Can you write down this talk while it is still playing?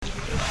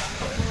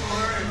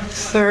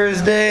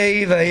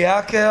Thursday,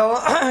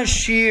 Vayakel,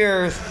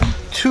 Shir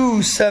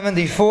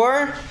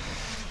 274.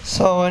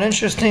 So an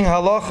interesting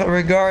halacha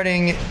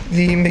regarding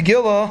the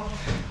Megillah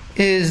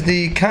is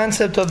the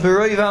concept of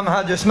Beroivam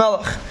Hadras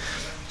Melech.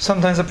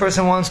 Sometimes a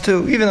person wants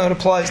to, even though it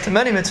applies to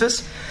many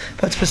mitzvahs,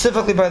 but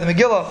specifically by the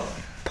Megillah,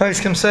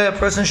 Poskim say a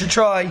person should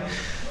try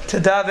to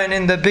daven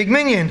in the big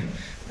minyan.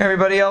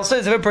 Everybody else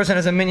says if a person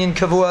has a minyan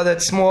kavua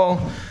that's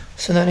small,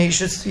 so then he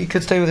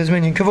could stay with his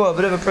minyan kavua.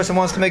 But if a person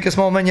wants to make a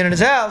small minyan in his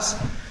house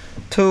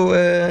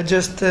to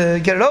just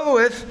get it over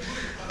with,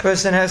 a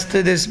person has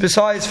to. This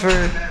besides for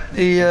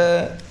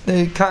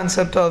the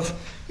concept of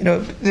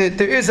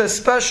there is a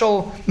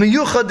special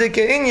miyuchad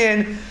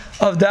inyan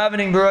of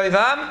davening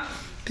b'roivam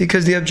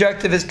because the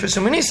objective is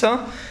Pesum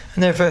Nisa,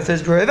 and therefore if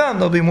there's b'roivam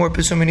there'll be more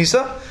Pesum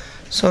Nisa.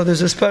 So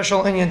there's a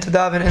special inyan to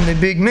daven in the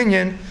big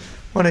minyan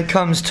when it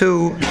comes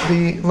to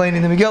the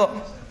learning the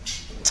Megillah.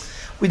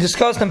 We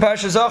discussed in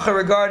Parsha Zachar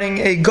regarding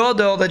a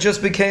gadol that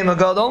just became a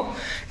gadol.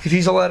 If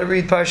he's allowed to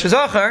read Parsha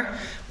Zachar,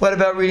 what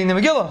about reading the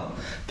Megillah?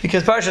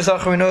 Because Parsha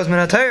Zachar we know is Min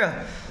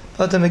HaTorah,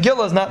 but the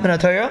Megillah is not Min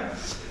HaTorah.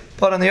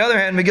 But on the other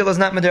hand, Megillah is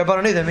not Min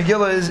D'Rabbanan either.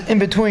 Megillah is in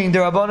between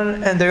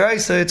D'Rabbanan and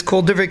D'Oraisa. It's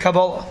called Divrei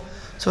Kabbalah.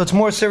 So it's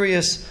more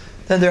serious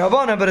than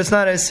D'Rabbanan, but it's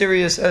not as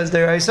serious as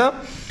D'Oraisa.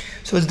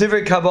 So it's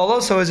Divrei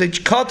Kabbalah. So as a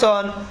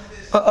katan,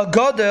 a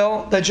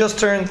gadol that just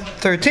turned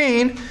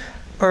 13,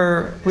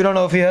 or we don't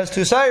know if he has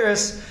two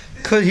Cyrus,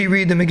 could he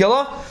read the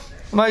Megillah?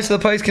 Most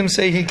of the Poskim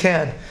say he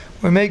can.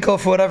 We're Mekel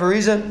for whatever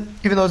reason,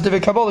 even though it's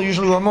Divrei Kabbalah,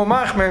 usually we're more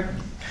Machmer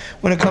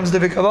when it comes to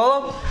Divrei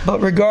Kabbalah.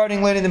 But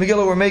regarding learning the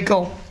Megillah, we're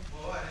Mekel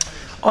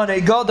on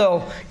a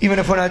gadol, even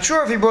if we're not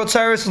sure if he brought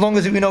Cyrus, as long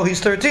as we know he's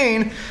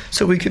 13,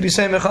 so we could be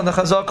saying on the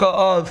Chazaka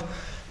of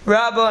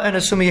Rabbah and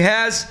assume he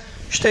has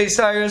Shtei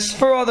Cyrus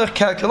for other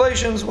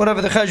calculations,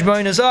 whatever the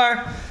cheshbonos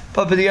are.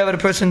 But b'diavad a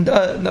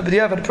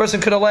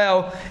person could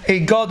allow a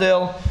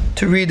gadol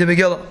to read the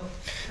Megillah.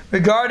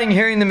 Regarding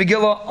hearing the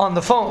Megillah on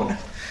the phone,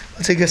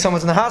 let's say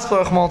someone's in the hospital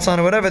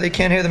or whatever, they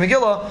can't hear the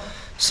Megillah.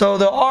 So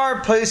there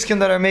are poskim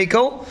that are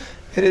mekel.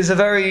 It is a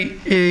very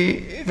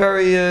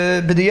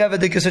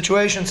b'diavad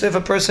situation. So if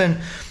a person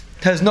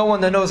has no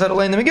one that knows how to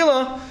learn the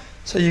Megillah,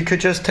 so you could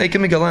just take a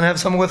Megillah and have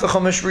someone with a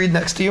chumash read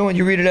next to you, and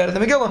you read it out of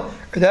the Megillah.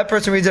 Or that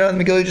person reads it out of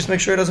the Megillah, you just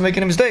make sure it doesn't make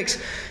any mistakes.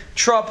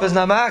 Trop is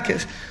not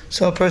ma'akiv,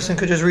 so a person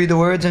could just read the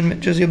words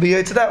and just you'll be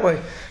yaitz that way.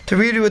 To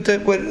read it with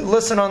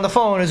listen on the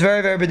phone is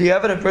very, very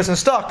b'diavad. If a person's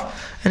stuck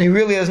and he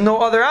really has no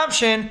other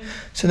option,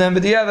 so then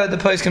b'diavad the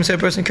poskim say a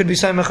person could be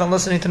samech on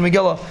listening to the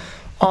Megillah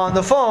on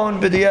the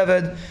phone.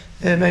 B'diavad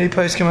many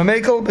poskim are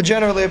mekel, but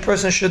generally a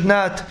person should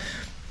not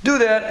do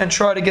that and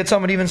try to get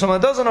someone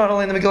that doesn't know how to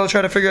learn the Megillah,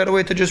 try to figure out a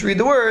way to just read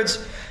the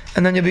words,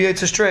 and then you'll be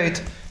yaitz straight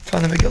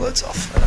from the Megillah itself.